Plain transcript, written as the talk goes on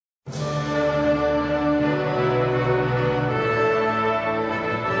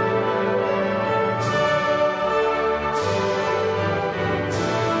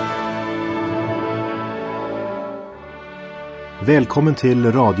Välkommen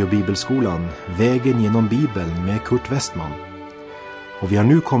till radiobibelskolan, vägen genom Bibeln med Kurt Westman. Och vi har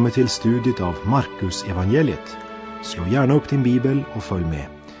nu kommit till studiet av Markus evangeliet. Slå gärna upp din bibel och följ med.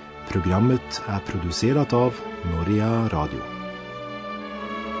 Programmet är producerat av Norea Radio.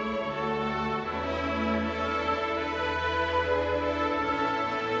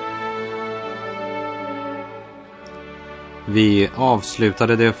 Vi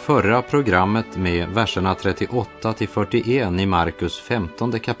avslutade det förra programmet med verserna 38-41 i Markus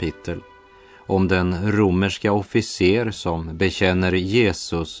 15 kapitel om den romerska officer som bekänner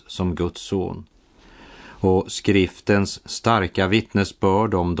Jesus som Guds son och skriftens starka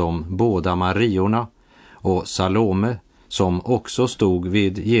vittnesbörd om de båda Mariorna och Salome som också stod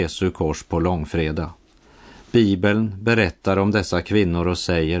vid Jesu kors på långfredag. Bibeln berättar om dessa kvinnor och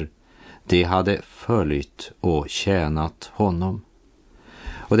säger: de hade följt och tjänat honom.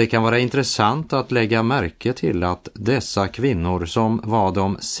 Och det kan vara intressant att lägga märke till att dessa kvinnor som var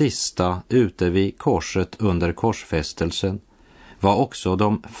de sista ute vid korset under korsfästelsen var också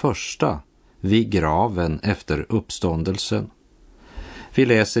de första vid graven efter uppståndelsen. Vi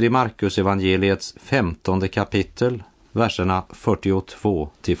läser i Markus evangeliets 15 kapitel, verserna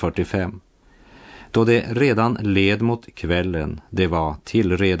 42-45. Då det redan led mot kvällen, det var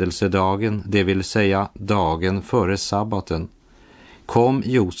tillredelsedagen, det vill säga dagen före sabbaten, kom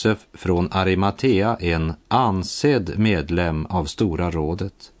Josef från Arimatea, en ansedd medlem av Stora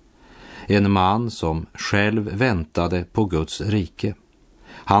rådet. En man som själv väntade på Guds rike.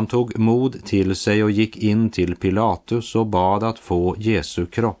 Han tog mod till sig och gick in till Pilatus och bad att få Jesu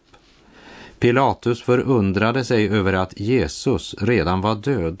kropp. Pilatus förundrade sig över att Jesus redan var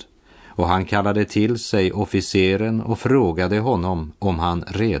död. Och han kallade till sig officeren och frågade honom om han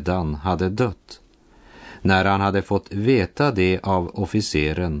redan hade dött. När han hade fått veta det av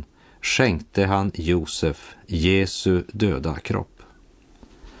officeren skänkte han Josef Jesu döda kropp.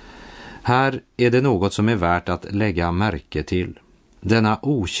 Här är det något som är värt att lägga märke till. Denna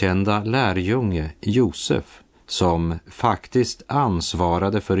okända lärjunge Josef, som faktiskt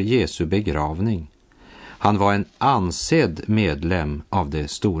ansvarade för Jesu begravning. Han var en ansedd medlem av det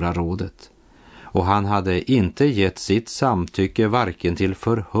Stora rådet och han hade inte gett sitt samtycke varken till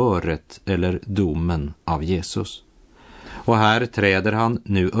förhöret eller domen av Jesus. Och här träder han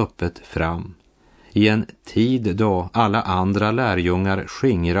nu öppet fram i en tid då alla andra lärjungar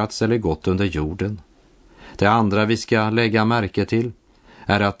skingrats eller gått under jorden. Det andra vi ska lägga märke till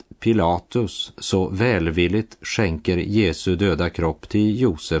är att Pilatus så välvilligt skänker Jesu döda kropp till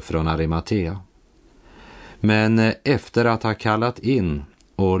Josef från Arimatea. Men efter att ha kallat in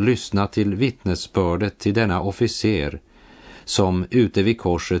och lyssnat till vittnesbördet till denna officer som ute vid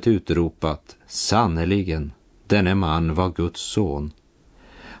korset utropat: sannoliken, denne man var Guds son,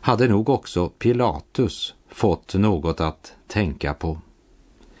 hade nog också Pilatus fått något att tänka på.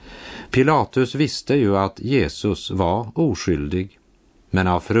 Pilatus visste ju att Jesus var oskyldig, men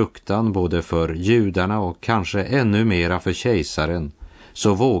av fruktan både för judarna och kanske ännu mera för kejsaren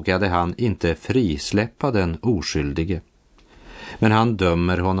så vågade han inte frisläppa den oskyldige. Men han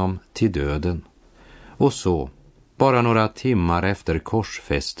dömer honom till döden. Och så, bara några timmar efter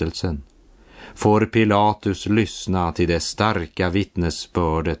korsfästelsen, får Pilatus lyssna till det starka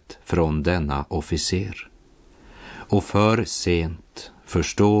vittnesbördet från denna officer. Och för sent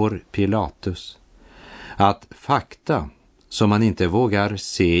förstår Pilatus att fakta som man inte vågar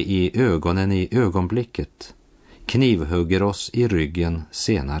se i ögonen i ögonblicket knivhugger oss i ryggen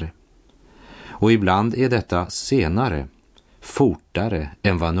senare. Och ibland är detta senare fortare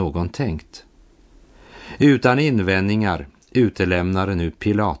än vad någon tänkt. Utan invändningar utelämnar nu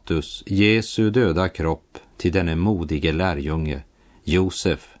Pilatus Jesu döda kropp till denne modige lärjunge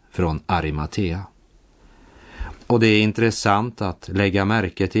Josef från Arimatea. Och det är intressant att lägga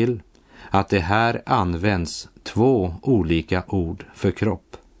märke till att det här används två olika ord för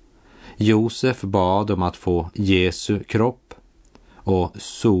kropp. Josef bad om att få Jesu kropp och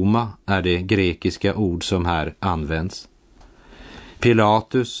soma är det grekiska ord som här används.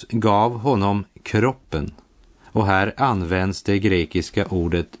 Pilatus gav honom kroppen och här används det grekiska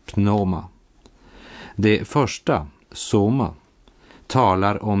ordet pneuma. Det första, soma,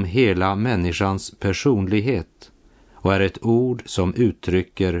 talar om hela människans personlighet och är ett ord som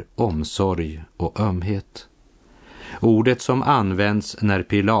uttrycker omsorg och ömhet. Ordet som används när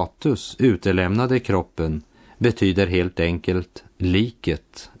Pilatus utelämnade kroppen betyder helt enkelt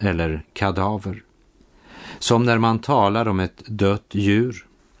liket eller kadaver. Som när man talar om ett dött djur.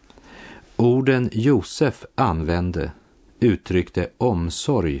 Orden Josef använde uttryckte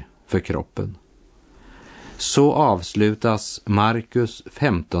omsorg för kroppen. Så avslutas Markus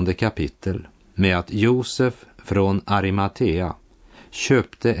 15 kapitel med att Josef från Arimatea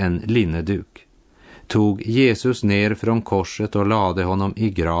köpte en linneduk, tog Jesus ner från korset och lade honom i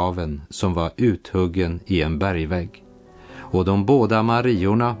graven som var uthuggen i en bergvägg. Och de båda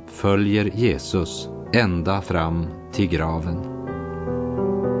Mariorna följer Jesus ända fram till graven.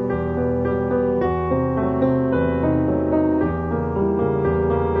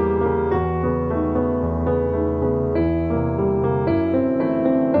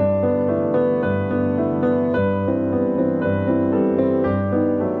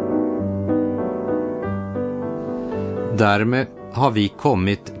 Därmed har vi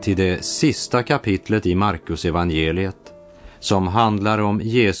kommit till det sista kapitlet i Markus evangeliet som handlar om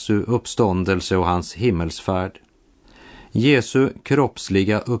Jesu uppståndelse och hans himmelsfärd. Jesu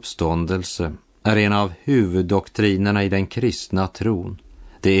kroppsliga uppståndelse är en av huvuddoktrinerna i den kristna tron.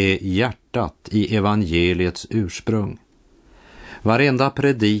 Det är hjärtat i evangeliets ursprung. Varenda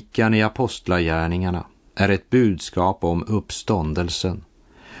predikan i apostlagärningarna är ett budskap om uppståndelsen,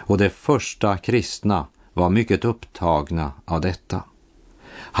 och de första kristna var mycket upptagna av detta.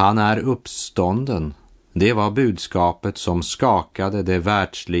 Han är uppstånden. Det var budskapet som skakade det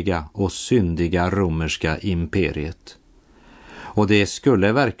världsliga och syndiga romerska imperiet. Och det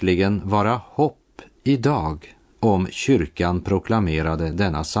skulle verkligen vara hopp idag om kyrkan proklamerade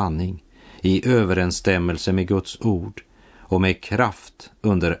denna sanning i överensstämmelse med Guds ord och med kraft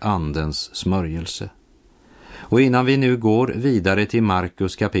under andens smörjelse. Och innan vi nu går vidare till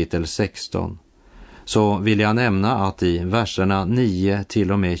Markus kapitel 16, så vill jag nämna att i verserna 9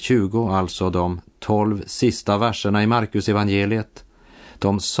 till och med 20, alltså de 12 sista verserna i Markus evangeliet,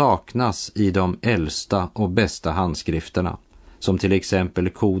 de saknas i de äldsta och bästa handskrifterna, som till exempel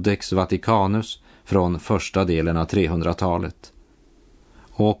Codex Vaticanus från första delen av 300-talet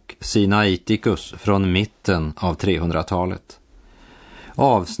och Sinaiticus från mitten av 300-talet.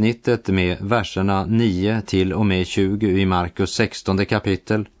 Avsnittet med verserna 9 till och med 20 i Markus 16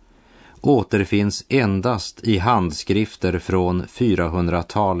 kapitel återfinns endast i handskrifter från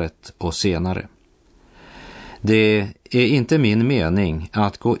 400-talet och senare. Det är inte min mening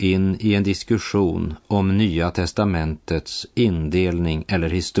att gå in i en diskussion om Nya testamentets indelning eller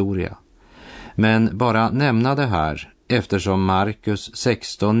historia, men bara nämna det här eftersom Markus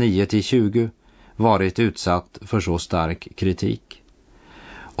 16, 9-20 varit utsatt för så stark kritik.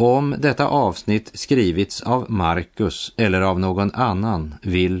 Om detta avsnitt skrivits av Markus eller av någon annan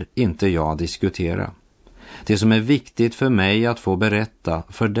vill inte jag diskutera. Det som är viktigt för mig att få berätta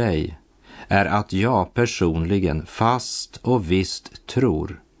för dig är att jag personligen fast och visst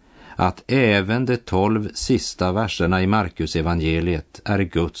tror att även de 12 sista verserna i Markus evangeliet är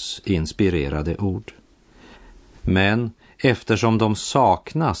Guds inspirerade ord. Men eftersom de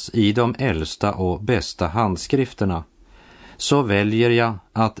saknas i de äldsta och bästa handskrifterna, så väljer jag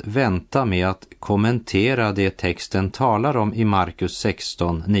att vänta med att kommentera det texten talar om i Markus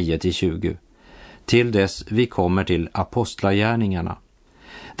 16, 9-20, till dess vi kommer till apostlagärningarna,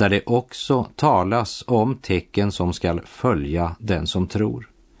 där det också talas om tecken som ska följa den som tror,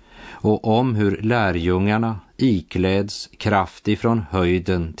 och om hur lärjungarna ikläds kraft ifrån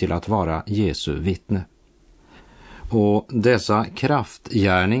höjden till att vara Jesu vittne. Och dessa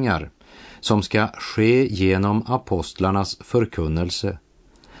kraftgärningar som ska ske genom apostlarnas förkunnelse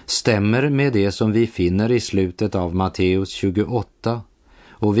stämmer med det som vi finner i slutet av Matteus 28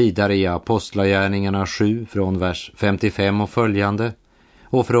 och vidare i apostlagärningarna 7 från vers 55 och följande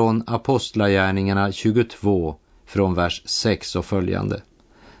och från apostlagärningarna 22 från vers 6 och följande.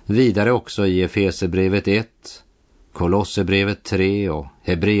 Vidare också i Efesierbrevet 1, Kolosserbrevet 3 och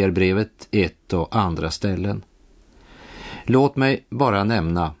Hebreerbrevet 1 och andra ställen. Låt mig bara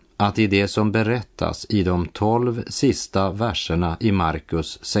nämna att i det som berättas i de 12 sista verserna i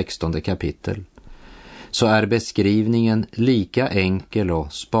Markus 16 kapitel så är beskrivningen lika enkel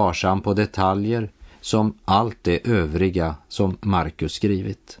och sparsam på detaljer som allt det övriga som Markus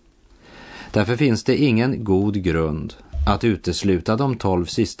skrivit. Därför finns det ingen god grund att utesluta de 12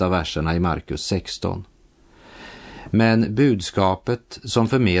 sista verserna i Markus 16. Men budskapet som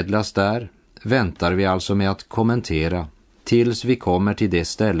förmedlas där väntar vi alltså med att kommentera tills vi kommer till de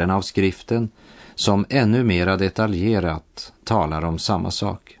ställen av skriften som ännu mera detaljerat talar om samma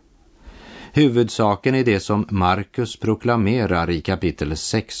sak. Huvudsaken i det som Markus proklamerar i kapitel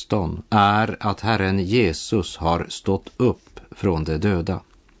 16 är att Herren Jesus har stått upp från de döda.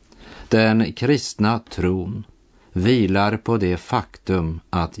 Den kristna tron vilar på det faktum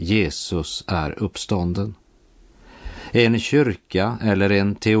att Jesus är uppstånden. En kyrka eller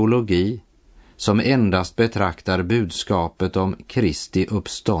en teologi som endast betraktar budskapet om Kristi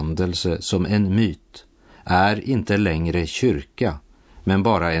uppståndelse som en myt är inte längre kyrka, men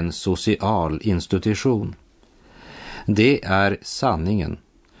bara en social institution. Det är sanningen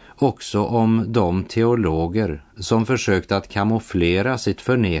också om de teologer som försökt att kamouflera sitt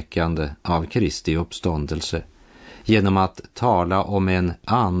förnekande av Kristi uppståndelse genom att tala om en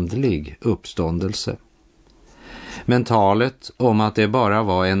andlig uppståndelse. Men talet om att det bara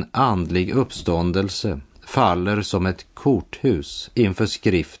var en andlig uppståndelse faller som ett korthus inför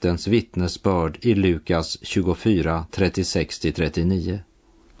skriftens vittnesbörd i Lukas 24, 36-39.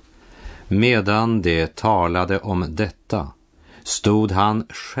 Medan det talade om detta stod han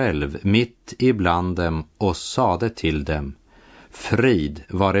själv mitt ibland dem och sade till dem: frid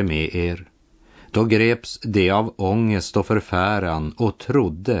vare med er. Då greps de av ångest och förfäran och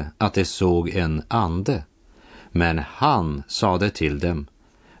trodde att de såg en ande. Men han sade till dem: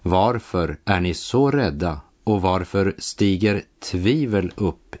 varför är ni så rädda och varför stiger tvivel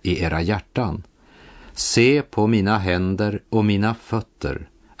upp i era hjärtan? Se på mina händer och mina fötter,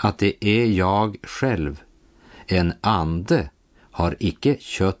 att det är jag själv. En ande har icke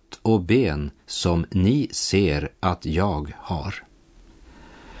kött och ben som ni ser att jag har.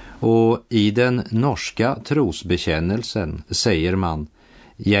 Och i den norska trosbekännelsen säger man: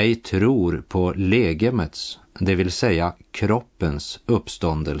 jag tror på legemets, det vill säga kroppens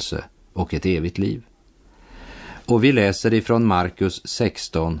uppståndelse och ett evigt liv. Och vi läser ifrån Markus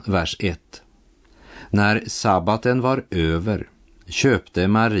 16, vers 1. När sabbaten var över köpte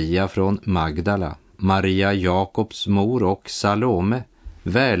Maria från Magdala, Maria Jakobs mor och Salome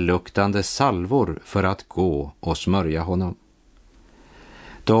välluktande salvor för att gå och smörja honom.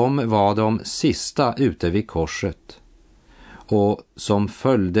 De var de sista ute vid korset och som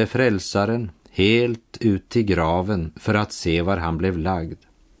följde frälsaren helt ut till graven för att se var han blev lagd.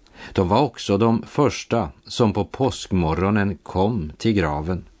 De var också de första som på påskmorgonen kom till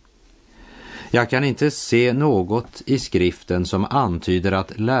graven. Jag kan inte se något i skriften som antyder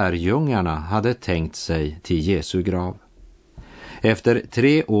att lärjungarna hade tänkt sig till Jesu grav. Efter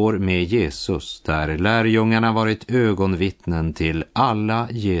 3 år med Jesus, där lärjungarna varit ögonvittnen till alla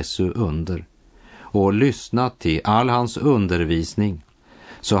Jesu under och lyssnat till all hans undervisning,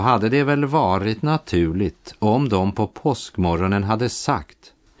 så hade det väl varit naturligt om de på påskmorgonen hade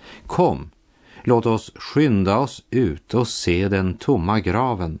sagt: kom, låt oss skynda oss ut och se den tomma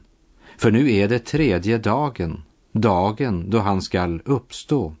graven. För nu är det 3:e dagen, dagen då han skall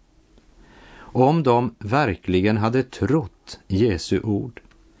uppstå. Om de verkligen hade trott Jesu ord,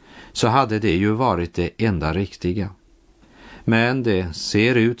 så hade det ju varit det enda riktiga. Men det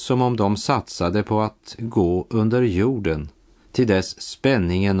ser ut som om de satsade på att gå under jorden till dess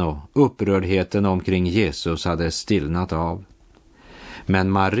spänningen och upprördheten omkring Jesus hade stillnat av. Men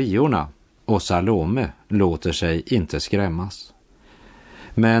Mariorna och Salome låter sig inte skrämmas.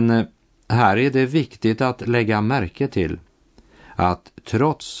 Men här är det viktigt att lägga märke till att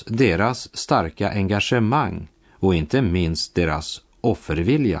trots deras starka engagemang och inte minst deras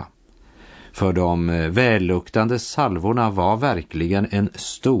offervilja, för de välluktande salvorna var verkligen en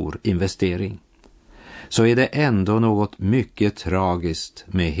stor investering, så är det ändå något mycket tragiskt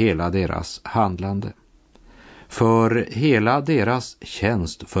med hela deras handlande. För hela deras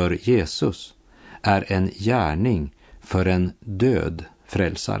tjänst för Jesus är en gärning för en död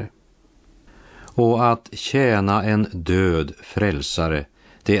frälsare. Och att tjäna en död frälsare,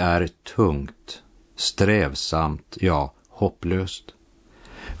 det är tungt, strävsamt, ja, hopplöst.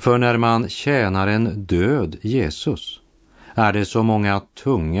 För när man tjänar en död Jesus är det så många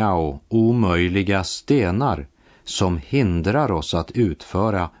tunga och omöjliga stenar som hindrar oss att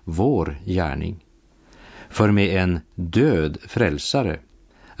utföra vår gärning. För med en död frälsare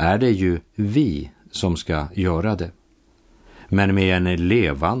är det ju vi som ska göra det. Men med en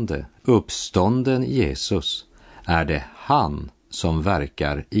levande, uppstånden Jesus är det han som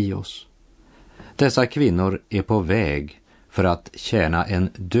verkar i oss. Dessa kvinnor är på väg för att tjäna en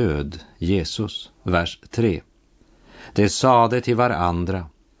död Jesus. Vers 3. De sade till varandra: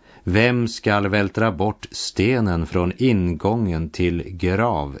 vem skall vältra bort stenen från ingången till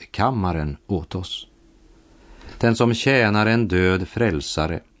gravkammaren åt oss? Den som tjänar en död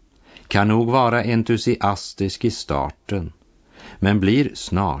frälsare kan nog vara entusiastisk i starten, men blir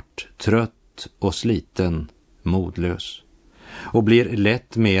snart trött och sliten, modlös, och blir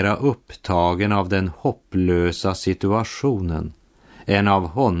lätt mera upptagen av den hopplösa situationen än av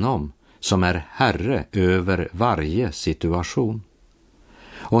honom som är herre över varje situation.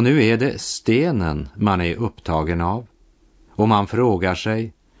 Och nu är det stenen man är upptagen av, och man frågar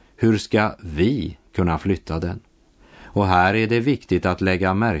sig: hur ska vi kunna flytta den? Och här är det viktigt att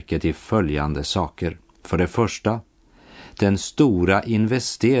lägga märke till följande saker. För det första, den stora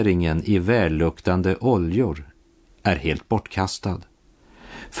investeringen i välluktande oljor är helt bortkastad.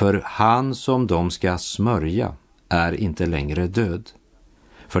 För han som de ska smörja är inte längre död.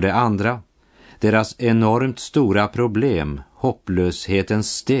 För det andra, deras enormt stora problem,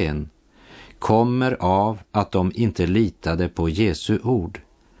 hopplöshetens sten, kommer av att de inte litade på Jesu ord.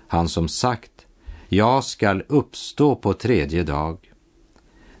 Han som sagt, jag skall uppstå på tredje dag.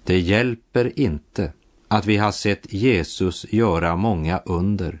 Det hjälper inte att vi har sett Jesus göra många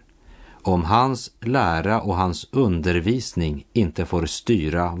under, om hans lära och hans undervisning inte får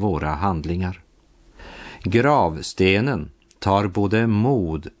styra våra handlingar. Gravstenen tar både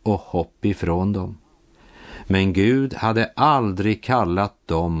mod och hopp ifrån dem. Men Gud hade aldrig kallat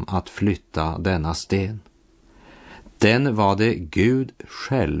dem att flytta denna sten. Den var det Gud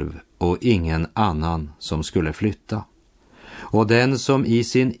själv och ingen annan som skulle flytta. Och den som i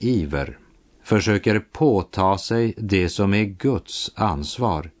sin iver försöker påta sig det som är Guds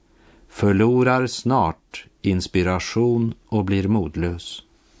ansvar förlorar snart inspiration och blir modlös.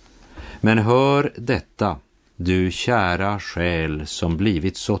 Men hör detta, du kära själ som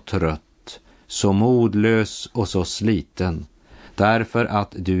blivit så trött, så modlös och så sliten, därför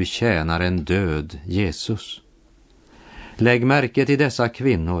att du tjänar en död Jesus. Lägg märke till dessa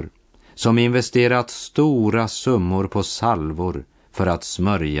kvinnor som investerat stora summor på salvor för att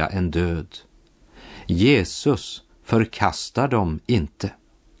smörja en död. Jesus förkastar dem inte.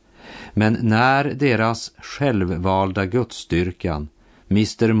 Men när deras självvalda gudsstyrkan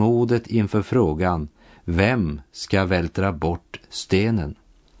mister modet inför frågan, vem ska vältra bort stenen?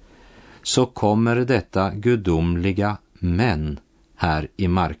 Så kommer detta gudomliga men här i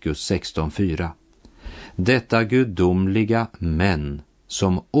Markus 16:4. Detta gudomliga men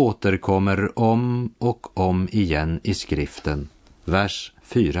som återkommer om och om igen i skriften. Vers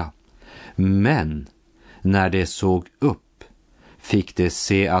 4. Men när det såg upp fick det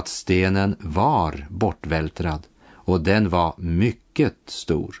se att stenen var bortvältrad och den var mycket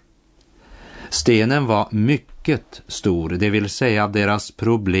stor. Stenen var mycket stor, det vill säga att deras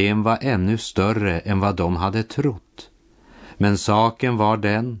problem var ännu större än vad de hade trott. Men saken var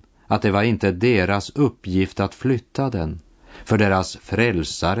den att det var inte deras uppgift att flytta den, för deras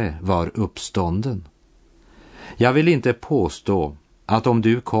frälsare var uppstånden. Jag vill inte påstå att om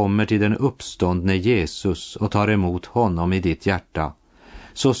du kommer till den uppståndne Jesus och tar emot honom i ditt hjärta,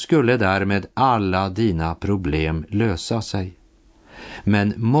 så skulle därmed alla dina problem lösa sig.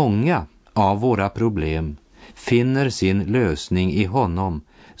 Men många av våra problem finner sin lösning i honom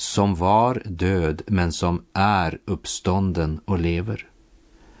som var död men som är uppstånden och lever.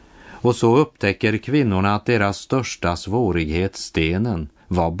 Och så upptäcker kvinnorna att deras största svårighet, stenen,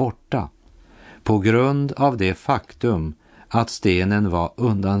 var borta på grund av det faktum att stenen var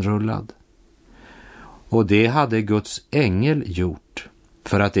undanrullad. Och det hade Guds ängel gjort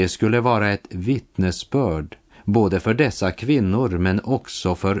för att det skulle vara ett vittnesbörd både för dessa kvinnor men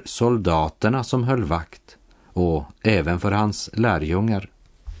också för soldaterna som höll vakt och även för hans lärjungar.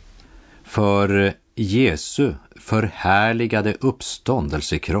 För Jesu förhärligade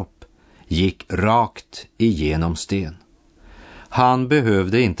uppståndelsekropp gick rakt igenom sten. Han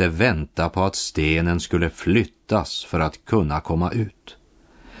behövde inte vänta på att stenen skulle flyttas för att kunna komma ut.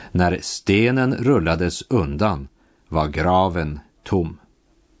 När stenen rullades undan var graven tom.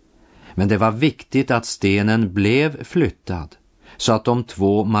 Men det var viktigt att stenen blev flyttad så att de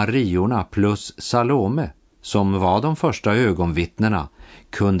två Mariorna plus Salome, som var de första ögonvittnena,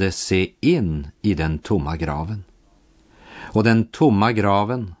 kunde se in i den tomma graven. Och den tomma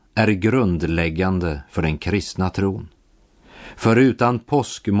graven är grundläggande för den kristna tron. För utan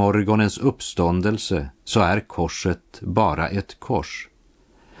påskmorgonens uppståndelse så är korset bara ett kors.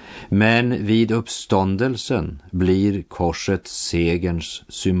 Men vid uppståndelsen blir korset segerns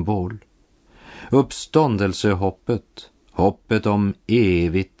symbol. Uppståndelsehoppet, hoppet om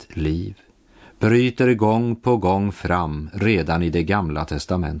evigt liv, bryter gång på gång fram redan i det gamla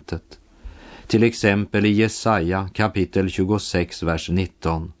testamentet. Till exempel i Jesaja kapitel 26, vers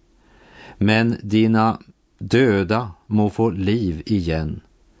 19. Men dina döda må få liv igen.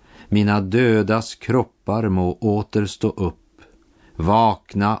 Mina dödas kroppar må åter stå upp.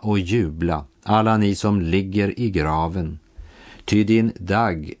 Vakna och jubla, alla ni som ligger i graven. Ty din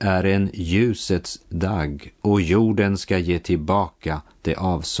dag är en ljusets dag, och jorden ska ge tillbaka det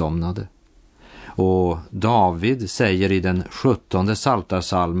avsomnade. Och David säger i den 17:e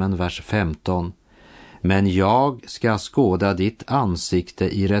psaltarpsalmen, vers 15: Men jag ska skåda ditt ansikte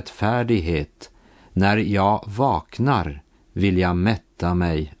i rättfärdighet. När jag vaknar vill jag mätta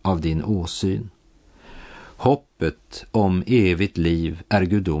mig av din åsyn. Hoppet om evigt liv är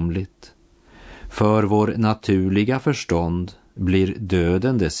gudomligt. För vår naturliga förstånd blir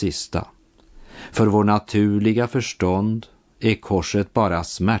döden det sista. För vår naturliga förstånd är korset bara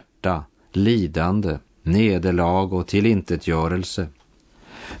smärta, lidande nederlag och tillintetgörelse.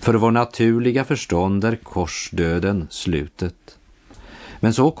 För vår naturliga förstånd är korsdöden slutet.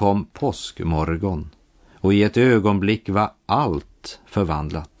 Men så kom påskmorgon och i ett ögonblick var allt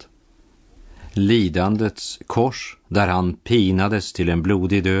förvandlat. Lidandets kors, där han pinades till en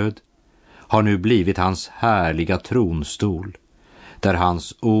blodig död, har nu blivit hans härliga tronstol, där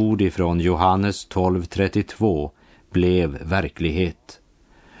hans ord ifrån Johannes 12:32 blev verklighet.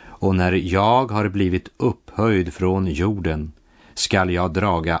 Och när jag har blivit upphöjd från jorden skall jag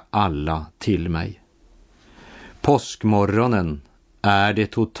draga alla till mig. Påskmorgonen är det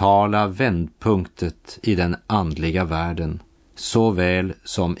totala vändpunktet i den andliga världen, såväl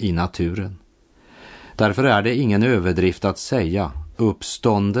som i naturen. Därför är det ingen överdrift att säga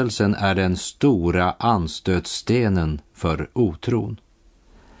uppståndelsen är den stora anstötstenen för otron,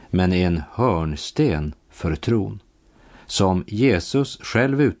 men en hörnsten för tron. Som Jesus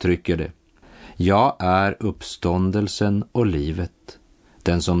själv uttrycker det: jag är uppståndelsen och livet.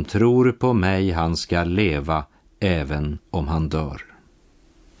 Den som tror på mig, han ska leva även om han dör.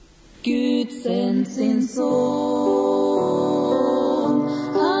 Gud sänd sin son,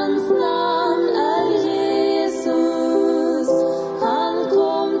 hans namn är Jesus. Han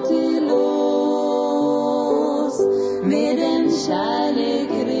kom till oss med en kärlek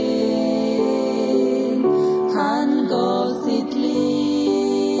ren. Han gav sitt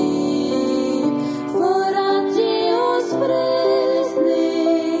liv för att ge oss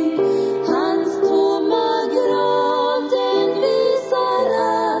frälsning. Hans tomma grav, den visar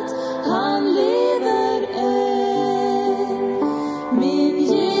att han lever än. Min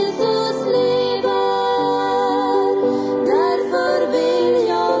Jesus lever, därför vill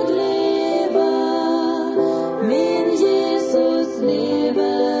jag leva. Min Jesus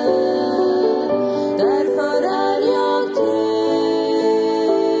lever, därför är jag trygg.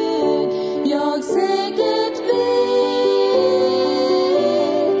 Jag säkert vet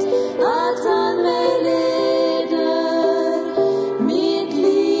att han mig leder. Mitt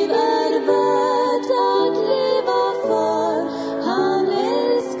liv är värt att leva för. Han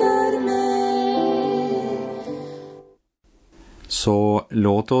älskar mig. Så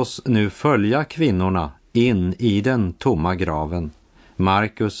låt oss nu följa kvinnorna in i den tomma graven.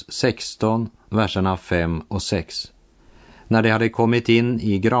 Markus 16, verserna 5 och 6. När de hade kommit in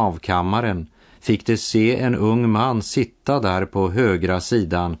i gravkammaren fick de se en ung man sitta där på högra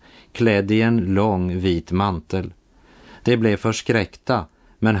sidan, klädd i en lång vit mantel. De blev förskräckta,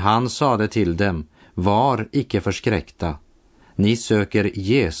 men han sade till dem: var icke förskräckta. Ni söker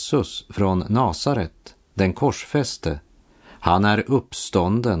Jesus från Nasaret, den korsfäste. Han är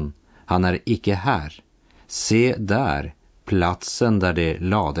uppstånden, han är icke här. Se där, platsen där de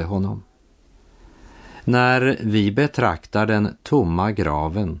lade honom. När vi betraktar den tomma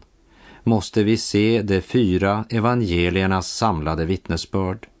graven måste vi se de 4 evangeliernas samlade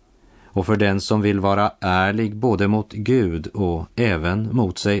vittnesbörd. Och för den som vill vara ärlig både mot Gud och även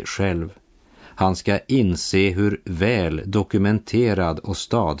mot sig själv, han ska inse hur väl dokumenterad och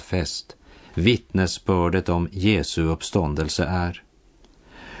stadfäst vittnesbördet om Jesu uppståndelse är.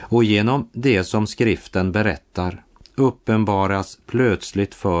 Och genom det som skriften berättar uppenbaras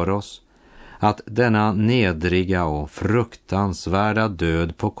plötsligt för oss att denna nedriga och fruktansvärda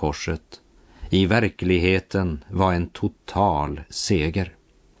död på korset i verkligheten var en total seger.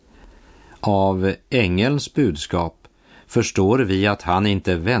 Av ängelns budskap förstår vi att han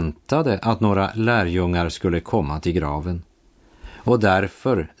inte väntade att några lärjungar skulle komma till graven. Och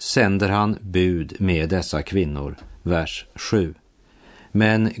därför sänder han bud med dessa kvinnor, vers 7.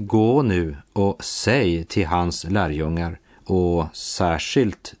 Men gå nu och säg till hans lärjungar, och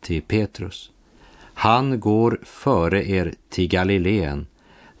särskilt till Petrus: han går före er till Galileen.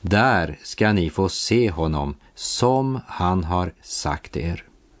 Där ska ni få se honom som han har sagt er.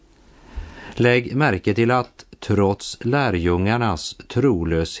 Lägg märke till att trots lärjungarnas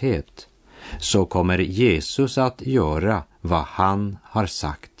trolöshet så kommer Jesus att göra vad han har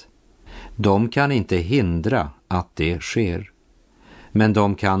sagt. De kan inte hindra att det sker. Men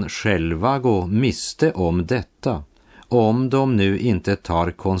de kan själva gå miste om detta om de nu inte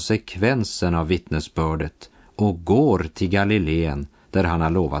tar konsekvensen av vittnesbördet och går till Galileen där han har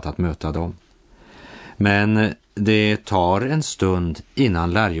lovat att möta dem. Men det tar en stund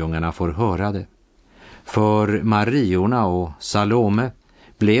innan lärjungarna får höra det. För Mariorna och Salome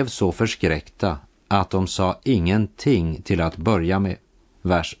blev så förskräckta att de sa ingenting till att börja med.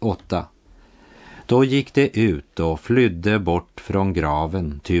 Vers 8. Då gick de ut och flydde bort från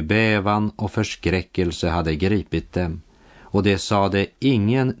graven, ty bävan och förskräckelse hade gripit dem, och de sade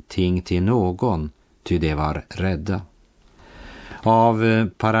ingenting till någon, ty de var rädda. Av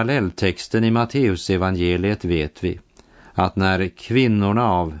parallelltexten i Matteusevangeliet vet vi att när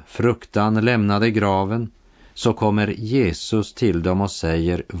kvinnorna av fruktan lämnade graven så kommer Jesus till dem och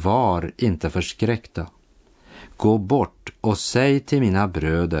säger: var inte förskräckta. Gå bort och säg till mina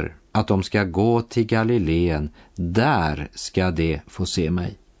bröder att de ska gå till Galileen, där ska de få se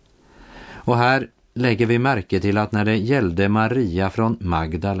mig. Och här lägger vi märke till att när det gällde Maria från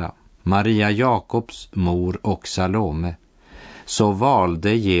Magdala, Maria Jakobs mor och Salome, så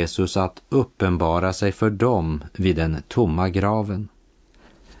valde Jesus att uppenbara sig för dem vid den tomma graven.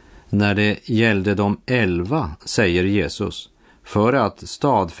 När det gällde de 11, säger Jesus, för att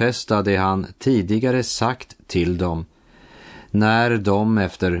stadfästa det han tidigare sagt till dem, när de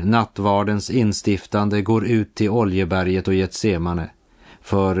efter nattvardens instiftande går ut till Oljeberget och Getsemane,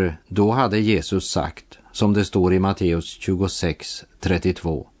 för då hade Jesus sagt, som det står i Matteus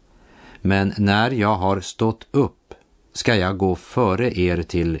 26:32, men när jag har stått upp ska jag gå före er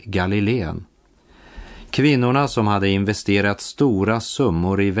till Galileen. Kvinnorna som hade investerat stora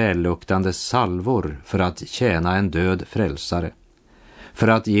summor i välluktande salvor för att tjäna en död frälsare, för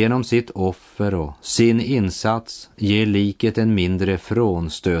att genom sitt offer och sin insats ge liket en mindre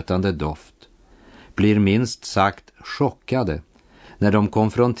frånstötande doft, blir minst sagt chockade när de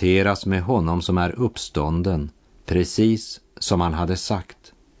konfronteras med honom som är uppstånden, precis som han hade sagt.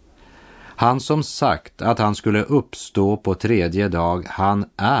 Han som sagt att han skulle uppstå på 3:e dag, han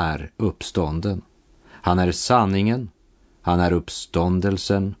är uppstånden. Han är sanningen, han är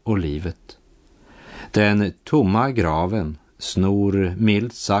uppståndelsen och livet. Den tomma graven snor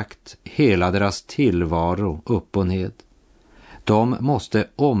milt sagt hela deras tillvaro upp och ned. De måste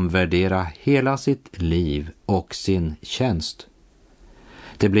omvärdera hela sitt liv och sin tjänst.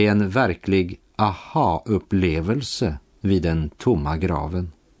 Det blev en verklig aha-upplevelse vid den tomma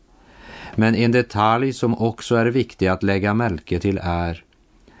graven. Men en detalj som också är viktig att lägga märke till är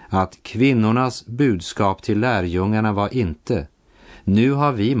att kvinnornas budskap till lärjungarna var inte: nu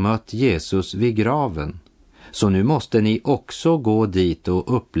har vi mött Jesus vid graven, så nu måste ni också gå dit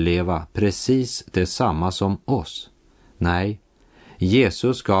och uppleva precis detsamma som oss. Nej,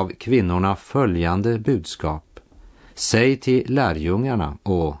 Jesus gav kvinnorna följande budskap. Säg till lärjungarna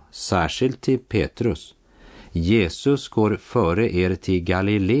och särskilt till Petrus: Jesus går före er till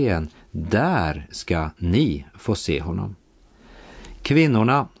Galileen, där ska ni få se honom.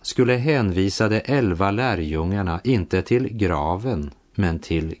 Kvinnorna skulle hänvisa de 11 lärjungarna inte till graven, men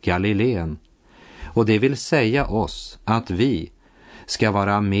till Galileen. Och det vill säga oss att vi ska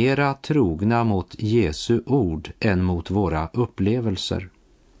vara mera trogna mot Jesu ord än mot våra upplevelser.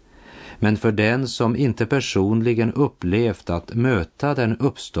 Men för den som inte personligen upplevt att möta den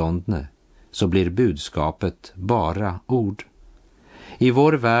uppståndne, så blir budskapet bara ord. I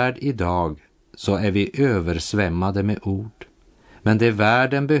vår värld idag så är vi översvämmade med ord. Men det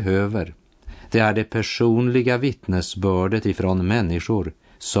världen behöver, det är det personliga vittnesbördet ifrån människor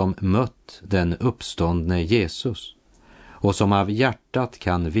som mött den uppståndne Jesus och som av hjärtat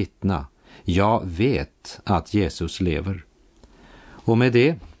kan vittna: jag vet att Jesus lever. Och med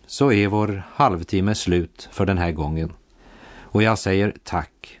det så är vår halvtimme slut för den här gången. Och jag säger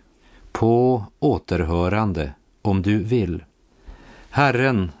tack. På återhörande om du vill.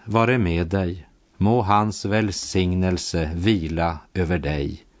 Herren vare med dig. Må hans välsignelse vila över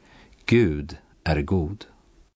dig. Gud är god.